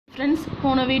Friends,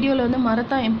 போன வீடியோவில் வந்து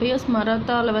மராத்தா எம்பையர்ஸ்,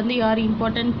 மராத்தாவில் வந்து யார்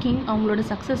இம்பார்ட்டன்ட் கிங், அவங்களோட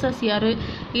சக்ஸஸர்ஸ் யார்,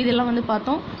 இதெல்லாம் வந்து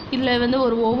பார்த்தோம். இதில் வந்து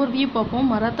ஒரு ஓவர்வியூ பார்ப்போம்.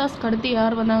 மராத்தாஸ்க்கு அடுத்து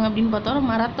யார் வந்தாங்க அப்படின்னு பார்த்தோம்.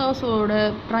 மராத்தாஸோட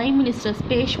ப்ரைம் மினிஸ்டர்ஸ்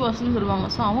பேஷ்வாஸ்ன்னு சொல்லுவாங்க.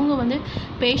 ஸோ அவங்க வந்து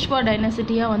பேஷ்வா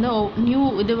டைனசிட்டியாக வந்து நியூ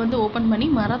இது வந்து ஓப்பன் பண்ணி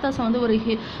மராத்தாஸை வந்து ஒரு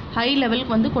ஹை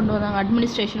லெவலுக்கு வந்து கொண்டு வந்தாங்க.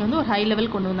 அட்மினிஸ்ட்ரேஷன் வந்து ஒரு ஹை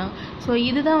லெவல் கொண்டு வந்தாங்க. ஸோ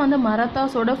இதுதான் வந்து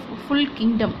மராத்தாஸோட ஃபுல்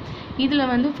கிங்டம். இதில்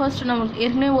வந்து ஃபர்ஸ்ட் நம்ம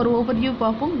ஏற்கனவே ஒரு ஓவர்வியூ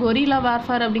பார்ப்போம். கொரில்லா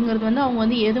வார்ஃபேர் அப்படிங்கிறது வந்து அவங்க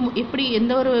வந்து எப்படி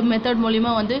எந்த ஒரு மெத்தட்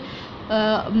மூலிமா வந்து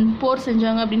போர்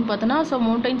செஞ்சாங்க அப்படின்னு பார்த்தோன்னா, ஸோ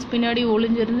மவுண்டைன்ஸ் பின்னாடி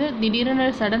ஒளிஞ்சிருந்து திடீர்னு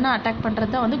சடனாக அட்டாக்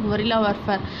பண்ணுறது தான் வந்து கொரில்லா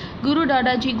வார்ஃபேர். குரு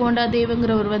டாடாஜி கோண்டா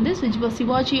தேவுங்கிறவர் வந்து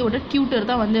சிவாஜியோட டியூட்டர்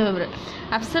தான் வந்து அவர்.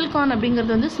 அஃப்சல் கான்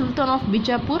அப்படிங்கிறது வந்து சுல்தான் ஆஃப்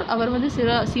பிஜாப்பூர். அவர் வந்து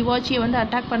சிவாஜியை வந்து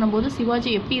அட்டாக் பண்ணும்போது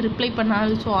சிவாஜி எப்படி ரிப்ளை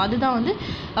பண்ணாரு, ஸோ அதுதான் வந்து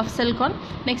அஃப்சல் கான்.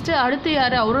 நெக்ஸ்ட்டு அடுத்து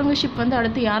யார், அவுரங்கசீப் வந்து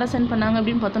அடுத்து யாரை சென்ட் பண்ணாங்க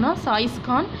அப்படின்னு பார்த்தோன்னா சாயிஸ்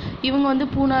கான். இவங்க வந்து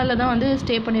பூனாவில் தான் வந்து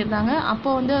ஸ்டே பண்ணியிருந்தாங்க. அப்போ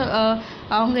வந்து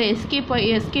அவங்க எஸ்கேப்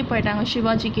ஆகிட்டாங்க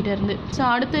சிவாஜி கிட்டேருந்து. ஸோ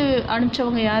அடுத்து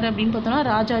அனுப்பிச்சவங்க யார் அப்படின்னு பார்த்தோன்னா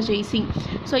ராஜா ஜெய்சிங்.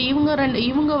 ஸோ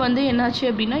இவங்க வந்து என்னாச்சு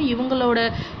அப்படின்னா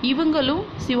இவங்களும்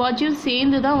சிவாஜியும்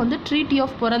சேர்ந்து தான் வந்து ட்ரீட்டி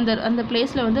ஆஃப் புரந்தர் அந்த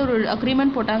பிளேஸில் வந்து ஒரு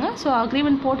அக்ரிமெண்ட் போட்டாங்க. ஸோ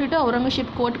அக்ரிமெண்ட் போட்டுட்டு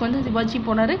அவுரங்கசீப் கோர்ட்டுக்கு வந்து சிவாஜி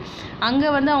போனார். அங்கே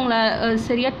வந்து அவங்கள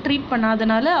சரியாக ட்ரீட்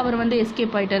பண்ணாதனால அவர் வந்து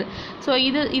எஸ்கேப் ஆகிட்டார். ஸோ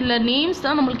இதில் நேம்ஸ்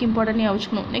தான் நம்மளுக்கு இம்பார்ட்டன்ட்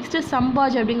வச்சுக்கணும். நெக்ஸ்ட்டு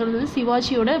சம்பாஜ் அப்படிங்கிறது வந்து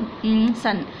சிவாஜியோட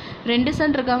சன். 2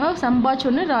 சன் இருக்காங்க, சம்பாஜ்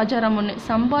ஒன்று, ராஜாராம் ஒன்று.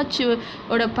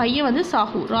 சம்பாஜோட பையன் வந்து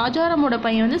சாஹூ, ராஜாராமோட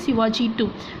பையன் வந்து சிவாஜி 2,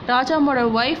 ராஜாமோட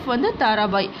ஒய்ஃப் வந்து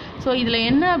தாராபாய். ஸோ இதில்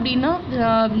என்ன அப்படின்னா,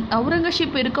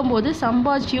 அவுரங்கசீப் இருக்கும்போது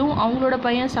சம்பாஜியும் அவங்களோட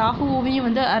பையன் சாஹூவையும்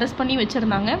வந்து அரெஸ்ட் பண்ணி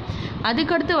வச்சுருந்தாங்க.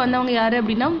 அதுக்கடுத்து வந்தவங்க யார்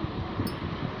அப்படின்னா,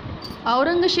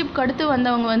 அவுரங்கசீப்க்கு அடுத்து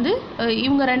வந்தவங்க வந்து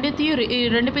இவங்க ரெண்டு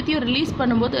பேர்த்தையும் ரிலீஸ்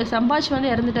பண்ணும்போது சம்பாஜ் வந்து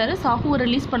இறந்துட்டார். சாஹூவை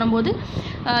ரிலீஸ் பண்ணும்போது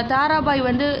தாராபாய்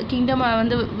வந்து கிங்டம்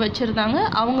வந்து வச்சுருந்தாங்க.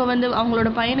 அவங்க வந்து அவங்களோட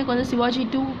பையனுக்கு வந்து சிவாஜி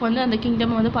 2க்கு வந்து அந்த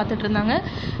கிங்டம் வந்து பார்த்துட்டு இருந்தாங்க.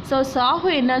 ஸோ சாஹூ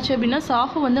என்னாச்சு அப்படின்னா,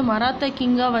 சாஹூ வந்து மராத்தா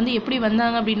கிங்காக வந்து எப்படி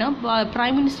வந்தாங்க அப்படின்னா,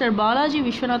 பிரைம் மினிஸ்டர் பாலாஜி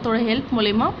விஸ்வநாத்தோட ஹெல்ப்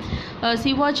மூலயமா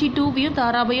சிவாஜி 2வையும்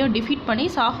தாராபாயும் டிஃபீட் பண்ணி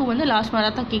சாஹூ வந்து லாஸ்ட்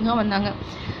மராத்தா கிங்காக வந்தாங்க.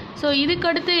 ஸோ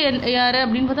இதுக்கடுத்து யார்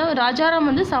அப்படின்னு பார்த்தா, ராஜாராம்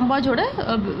வந்து சம்பாஜோட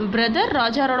பிரதர்,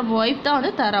 ராஜாரோட ஒய்ஃப் தான்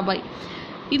வந்து தாராபாய்.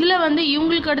 இதில் வந்து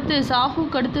இவங்களுக்கு அடுத்து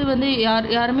சாஹூக்கு அடுத்து வந்து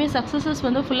யாருமே சக்ஸஸஸ்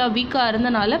வந்து ஃபுல்லாக வீக்காக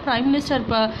இருந்தனால பிரைம் மினிஸ்டர்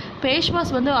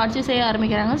பேஷ்வாஸ் வந்து ஆட்சி செய்ய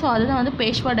ஆரம்பிக்கிறாங்க. ஸோ அதுதான் வந்து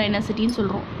பேஷ்வா டைனசிட்டின்னு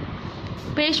சொல்கிறோம்.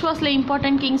 பேஷ்வாஸில்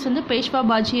இம்பார்ட்டன்ட் கிங்ஸ் வந்து பேஷ்வா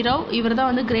பாஜிராவ். இவர்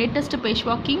தான் வந்து கிரேட்டஸ்ட்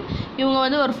பேஷ்வா கிங். இவங்க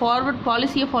வந்து ஒரு ஃபார்வர்ட்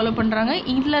பாலிசியை ஃபாலோ பண்ணுறாங்க.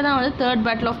 இதில் தான் வந்து 3rd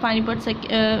பேட்டில் ஆஃப் பானிபட்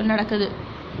நடக்குது.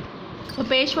 ஸோ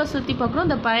பேஷ்வாஸ் சுற்றி பார்க்குறோம்.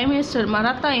 இந்த prime minister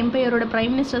Maratha எம்பையரோட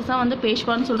prime ministers தான் வந்து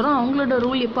பேஷ்வான்னு சொல்கிறோம். அவங்களோட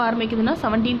ரூல் எப்போ ஆரம்பிக்குதுன்னா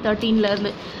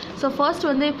 1713 ஸோ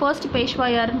ஃபர்ஸ்ட் பேஷ்வா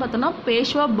யாருன்னு பார்த்தோன்னா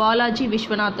பேஷ்வா பாலாஜி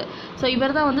விஸ்வநாத். ஸோ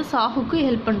இவர் தான் வந்து சாஹூக்கு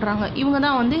ஹெல்ப் பண்ணுறாங்க. இவங்க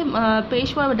தான் வந்து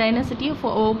பேஷ்வா டைனசிட்டியை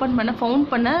ஃபவுண்ட்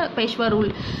பண்ண Peshwa rule.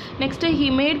 Next he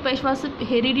made Peshwas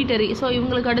hereditary. So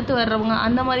இவங்களுக்கு அடுத்து வர்றவங்க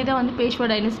அந்த மாதிரி தான் வந்து பேஷ்வா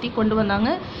டைனசிட்டி கொண்டு வந்தாங்க.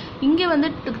 இங்கே வந்து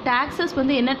டேக்ஸஸ்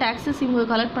வந்து என்ன டேக்ஸஸ் இவங்க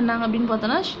கலெக்ட் பண்ணாங்க அப்படின்னு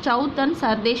பார்த்தோன்னா, சவுத் அண்ட்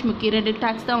சர்தேஷ் முக்கி 2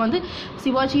 டேக்ஸ் தான் வந்து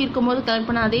சிவாஜி இருக்கும்போது கலெக்ட்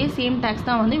பண்ண அதே சேம் டேக்ஸ்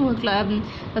தான் வந்து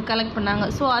இவங்க கலெக்ட் பண்ணாங்க.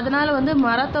 ஸோ அதனால் வந்து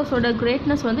மராத்தாஸோட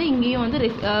கிரேட்னஸ் வந்து இங்கேயும் வந்து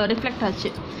ரிஃப்ளெக்ட் ஆச்சு.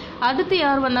 அடுத்து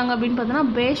யார் வந்தாங்க அப்படின்னு பார்த்தோன்னா,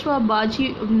 பேஷ்வா பாஜி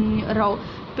ராவ்.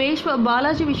 பேஷ்வா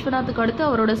பாலாஜி விஸ்வநாத்துக்கு அடுத்து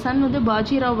அவரோட சன் வந்து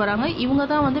பாஜிராவ் வராங்க. இவங்க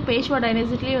தான் வந்து பேஷ்வா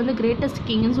டைனசிட்டிலே வந்து கிரேட்டஸ்ட்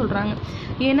கிங்னு சொல்கிறாங்க.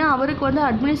 ஏன்னா அவருக்கு வந்து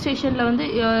அட்மினிஸ்ட்ரேஷனில் வந்து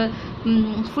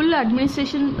ஃபுல்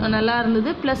அட்மினிஸ்ட்ரேஷன் நல்லா இருந்தது.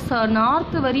 ப்ளஸ்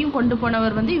நார்த் வரையும் கொண்டு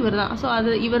போனவர் வந்து இவர் தான். ஸோ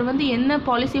இவர் வந்து என்ன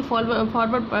பாலிசியை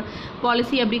ஃபார்வர்ட்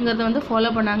பாலிசி அப்படிங்கிறத வந்து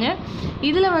ஃபாலோ பண்ணாங்க.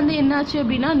 இதில் வந்து என்னாச்சு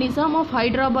அப்படின்னா, நிசாம் ஆஃப்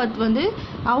ஹைதராபாத் வந்து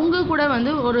அவங்க கூட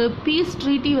வந்து ஒரு பீஸ்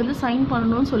ட்ரீட்டி வந்து சைன்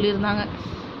பண்ணணும்னு சொல்லியிருந்தாங்க.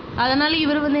 அதனால்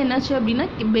இவர் வந்து என்னாச்சு அப்படின்னா,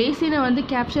 பேசினை வந்து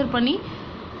கேப்சர் பண்ணி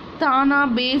தானா,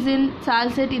 பேசின்,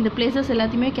 சால்செட் இந்த பிளேசஸ்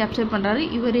எல்லாத்தையுமே கேப்சர் பண்ணுறாரு.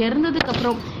 இவர்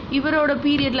இறந்ததுக்கப்புறம் இவரோட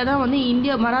பீரியடில் தான்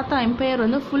வந்து மராத்தா எம்பையர்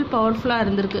வந்து ஃபுல் பவர்ஃபுல்லாக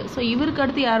இருந்திருக்கு. ஸோ இவருக்கு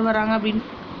அடுத்து யார் வராங்க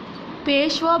அப்படின்னு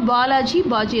பேஷ்வா பாலாஜி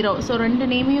பாஜிராவ். ஸோ 2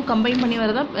 நேமையும் கம்பைன் பண்ணி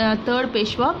வரதான் 3rd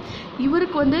பேஷ்வா.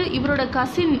 இவருக்கு வந்து இவரோட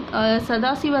கசின்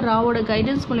சதாசிவ ராவோட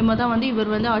கைடன்ஸ் மூலிமா தான் வந்து இவர்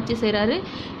வந்து ஆட்சி செய்கிறாரு.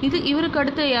 இவருக்கு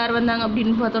அடுத்து யார் வந்தாங்க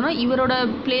அப்படின்னு பார்த்தோன்னா, இவரோட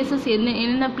பிளேசஸ்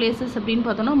என்னென்ன பிளேசஸ் அப்படின்னு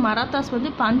பார்த்தோன்னா, மராத்தாஸ்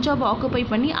வந்து பஞ்சாப் ஆக்குப்பை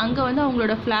பண்ணி அங்கே வந்து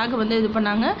அவங்களோட ஃப்ளாகை வந்து இது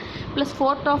பண்ணாங்க. ப்ளஸ்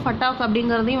ஃபோர்ட் ஆஃப் அட்டாக்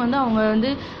அப்படிங்கிறதையும் வந்து அவங்க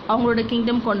வந்து அவங்களோட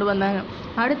கிங்டம் கொண்டு வந்தாங்க.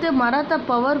 அடுத்து மராத்தா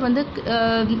பவர் வந்து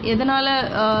எதனால்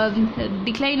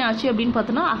டிக்ளைன் ஆச்சு அப்படின்னு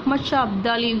பார்த்தோன்னா, அஹ்மத் ஷா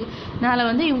அப்தாலினால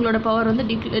வந்து இவங்களோட பவர் வந்து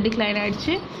டிக்ளைன்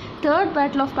ஆகிடுச்சு. 3rd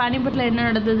பேட்டில் ஆஃப் பானிபட்டில் என்ன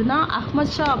நடந்ததுன்னா,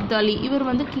 அஹ்மத் ஷா அப்தாலி இவர்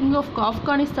வந்து கிங் ஆஃப்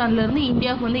ஆப்கானிஸ்தான்லேருந்து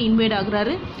இந்தியாவுக்கு வந்து இன்வைட்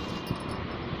ஆகுறாரு.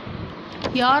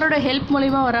 யாரோட ஹெல்ப்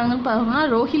மூலயமா வராங்கன்னு பார்த்தோம்னா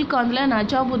ரோஹில்காந்தில்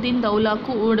நஜாபுதீன்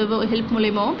தௌலாக்கு ஹெல்ப்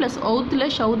மூலயமாவும் ப்ளஸ் ஒவுத்தில்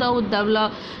ஷவுதாவுத் தவ்லா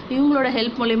இவங்களோட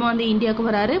ஹெல்ப் மூலயமா வந்து இந்தியாவுக்கு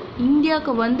வராரு.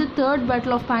 இந்தியாவுக்கு வந்து தேர்ட்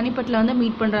பேட்டில் ஆஃப் பானிபட்டில் வந்து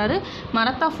மீட் பண்ணுறாரு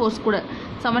மராத்தா ஃபோர்ஸ் கூட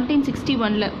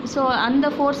 1761. ஸோ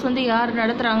அந்த ஃபோர்ஸ் வந்து யார்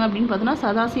நடத்துகிறாங்க அப்படின்னு பார்த்தோன்னா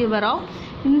சதாசிவராவ்.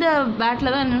 இந்த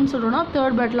பேட்டில் தான் என்னென்னு சொல்கிறோன்னா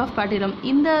தேர்ட் பேட்டில் ஆஃப் பாட்டிலம்.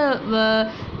 இந்த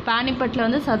பானிபட்டில்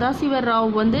வந்து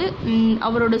சதாசிவராவ் வந்து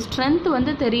அவரோட ஸ்ட்ரென்த்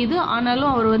வந்து தெரியுது,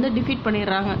 ஆனாலும் அவர் வந்து டிஃபீட்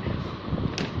பண்ணிடுறாங்க.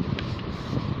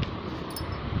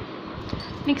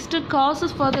 Next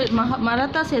causes for the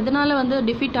Marathas எதனால் வந்து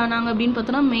டிஃபீட் ஆனாங்க அப்படின்னு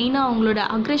பார்த்தோன்னா மெயினாக அவங்களோட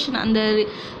அக்ரெஷன், அந்த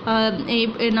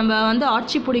நம்ம வந்து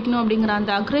ஆட்சி பிடிக்கணும் அப்படிங்கிற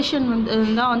அந்த அக்ரெஷன் வந்து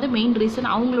தான் வந்து மெயின்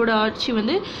ரீசன் அவங்களோட ஆட்சி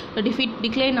வந்து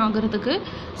டிக்ளைன் ஆகிறதுக்கு.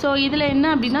 ஸோ இதில்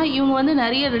என்ன அப்படின்னா இவங்க வந்து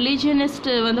நிறைய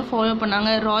ரிலீஜியனிஸ்ட் வந்து ஃபாலோ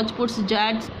பண்ணாங்க. ராஜ்புட்ஸ்,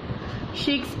 ஜாட்ஸ்,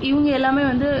 ஷேக்ஸ் இவங்க எல்லாமே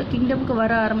வந்து கிங்டமுக்கு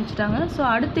வர ஆரம்பிச்சிட்டாங்க. ஸோ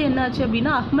அடுத்து என்னாச்சு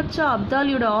அப்படின்னா அஹ்மத் ஷா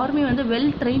அப்தாலியோட ஆர்மி வந்து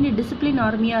வெல் ட்ரெயின்டு டிசிப்ளின்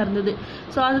ஆர்மியாக இருந்தது.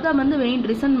 ஸோ அதுதான் வந்து மெயின்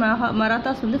ரீசன்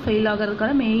மராத்தாஸ் வந்து ஃபெயில்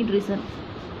ஆகிறதுக்கான main reason.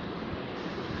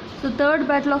 So third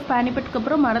battle of பானிபட்க்கு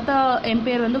அப்புறம் மராத்தா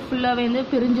எம்பையர் வந்து ஃபுல்லாகவே வந்து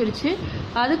பிரிஞ்சிருச்சு.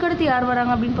 அதுக்கடுத்து யார்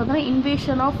வராங்க அப்படின்னு பார்த்தோன்னா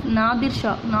இன்வேஷன் ஆஃப் நாதிர்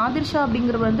ஷா. நாதிர் ஷா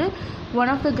அப்படிங்கிறது வந்து one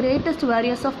of the greatest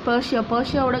warriors of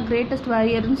பர்ஷியாவோட greatest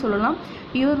வாரியர்னு சொல்லலாம்.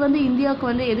 இவர் வந்து இந்தியாவுக்கு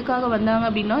வந்து எதுக்காக வந்தாங்க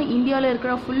அப்படின்னா இந்தியாவில்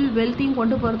இருக்கிற ஃபுல் வெல்த்தையும்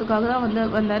கொண்டு போகிறதுக்காக தான்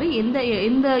வந்தார்.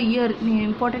 எந்த இயர்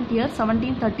இம்பார்ட்டண்ட் இயர்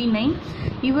 1739.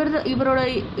 இவரோட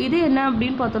இது என்ன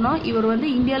அப்படின்னு பார்த்தோன்னா இவர் வந்து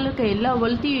இந்தியாவில் இருக்க எல்லா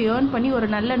வெல்த்தையும் ஏர்ன் பண்ணி ஒரு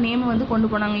நல்ல நேம் வந்து கொண்டு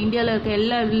போனாங்க. இந்தியாவில் இருக்க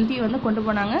எல்லா வெல்த்தையும் வந்து கொண்டு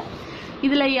போனாங்க.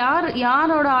 இதில்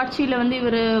யாரோட ஆட்சியில் வந்து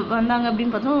இவர் வந்தாங்க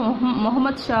அப்படின்னு பார்த்தோன்னா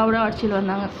முகமது ஷாவோட ஆட்சியில்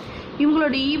வந்தாங்க.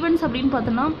 இவங்களோட ஈவெண்ட்ஸ் அப்படின்னு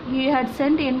பார்த்தோன்னா he had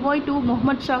send envoy to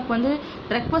Mohammed shock வந்து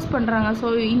ரெக்வஸ்ட் பண்ணுறாங்க. ஸோ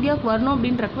இந்தியாவுக்கு வரணும்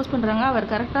அப்படின்னு ரெக்வஸ்ட் பண்ணுறாங்க. அவர்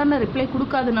கரெக்டான ரிப்ளை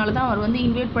கொடுக்காதனால தான் அவர் வந்து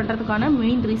இன்வைட் பண்ணுறதுக்கான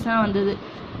மெயின் ரீசனாக வந்தது.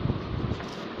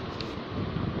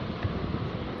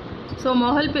 ஸோ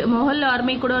மொஹல்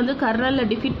ஆர்மி கூட வந்து கர்னலில்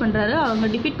டிஃபீட் பண்ணுறாரு. அவங்க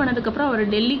டிஃபீட் பண்ணதுக்கப்புறம்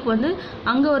அவர் டெல்லிக்கு வந்து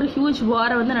அங்கே ஒரு ஹியூஜ்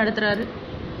வாரை வந்து நடத்துகிறாரு.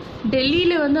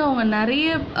 டெல்லியில் வந்து அவங்க நிறைய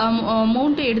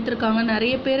அமௌண்ட்டு எடுத்திருக்காங்க.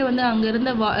 நிறைய பேர் வந்து அங்கே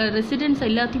இருந்த ரெசிடென்ட்ஸ்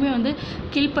எல்லாத்தையுமே வந்து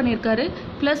கில் பண்ணியிருக்காரு.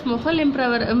 ப்ளஸ் மொஹல்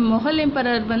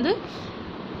எம்பரர் வந்து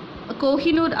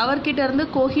கோஹினூர் அவர்கிட்ட இருந்து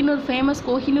ஃபேமஸ்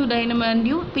கோஹினூர்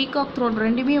டைனமண்டையும் பீகாக் த்ரோன்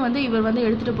ரெண்டுமே வந்து இவர் வந்து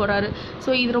எடுத்துகிட்டு போகிறாரு.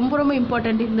 ஸோ இது ரொம்ப ரொம்ப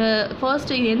இம்பார்ட்டண்ட். இந்த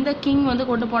ஃபர்ஸ்ட் எந்த கிங் வந்து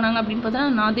கொண்டு போனாங்க அப்படின்னு பார்த்தா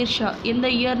நாதிர் ஷா. எந்த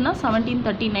இயர்னா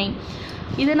 1739.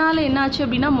 இதனால் என்னாச்சு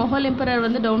அப்படின்னா மொஹல் எம்பரர்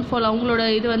வந்து டவுன்ஃபால் அவங்களோட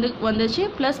இது வந்து வந்துச்சு.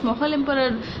 Plus Mughal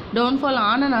emperor downfall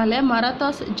ஆனனால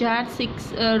Marathas, Jat, six,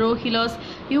 ரோஹிலாஸ்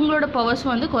இவங்களோட பவர்ஸ்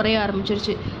வந்து குறைய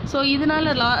ஆரம்பிச்சிருச்சு. ஸோ இதனால்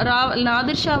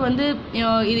நாதிர் ஷா வந்து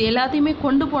இது எல்லாத்தையுமே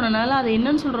கொண்டு போனனால அது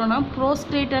என்னன்னு சொல்கிறோன்னா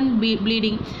ப்ரோஸ்ட்ரேட் அண்ட்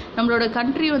ப்ளீடிங். நம்மளோட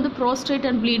கண்ட்ரி வந்து ப்ரோஸ்ட்ரேட்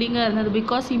அண்ட் ப்ளீடிங்காக இருந்தது.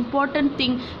 Because important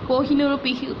thing Kohinoor,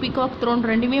 peacock thrown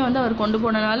ரெண்டுமே வந்து அவர் கொண்டு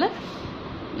போனனால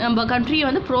நம்ம கண்ட்ரியை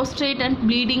வந்து ப்ரோஸ்ட்ரேட் அண்ட்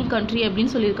ப்ளீடிங் கண்ட்ரி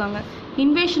அப்படின்னு சொல்லியிருக்காங்க.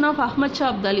 Invasion of Ahmad Shah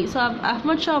Abdali. So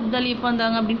Ahmad Shah Abdali எப்போ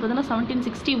வந்தாங்க அப்படின்னு பார்த்தோன்னா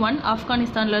 1761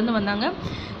 ஆப்கானிஸ்தான்லேருந்து வந்தாங்க.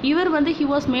 இவர் வந்து he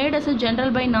was made as a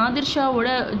general by Nadir ஷாவோட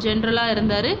ஜென்ரலாக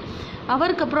இருந்தார்.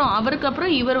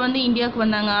 அவருக்கப்புறம் இவர் வந்து இந்தியாவுக்கு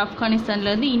வந்தாங்க.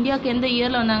 ஆப்கானிஸ்தான்லேருந்து இந்தியாவுக்கு எந்த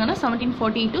இயரில் வந்தாங்கன்னா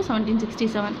 1740 to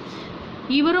 1767.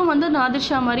 இவரும் வந்து நாதிர்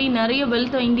ஷா மாதிரி நிறைய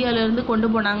வெல்த்தை இந்தியாவிலேருந்து கொண்டு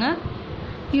போனாங்க.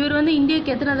 இவர் வந்து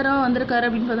இந்தியாவுக்கு எத்தனை தடவை வந்திருக்காரு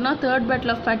அப்படின்னு பார்த்தோன்னா தேர்ட்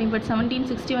பேட்டில் ஆஃப் பானிபட்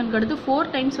 1761 அடுத்து 4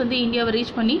 times வந்து இந்தியாவை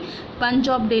ரீச் பண்ணி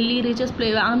பஞ்சாப், டெல்லி,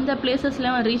 அந்த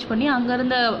பிளேசஸ்லாம் ரீச் பண்ணி அங்கே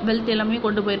இருந்த வெல்த் எல்லாமே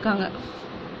கொண்டு போயிருக்காங்க.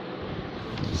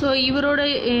 ஸோ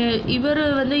இவர்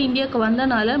வந்து இந்தியாவுக்கு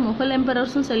வந்தனால முகல்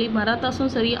எம்பரர்ஸும் சரி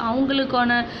மராத்தாஸும் சரி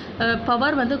அவங்களுக்கான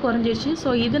பவர் வந்து குறைஞ்சிருச்சு.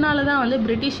 ஸோ இதனால தான் வந்து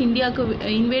பிரிட்டிஷ் இந்தியாவுக்கு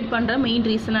இன்வைட் பண்ணுற மெயின்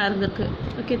ரீசனாக இருந்திருக்கு.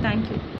 Okay, thank you.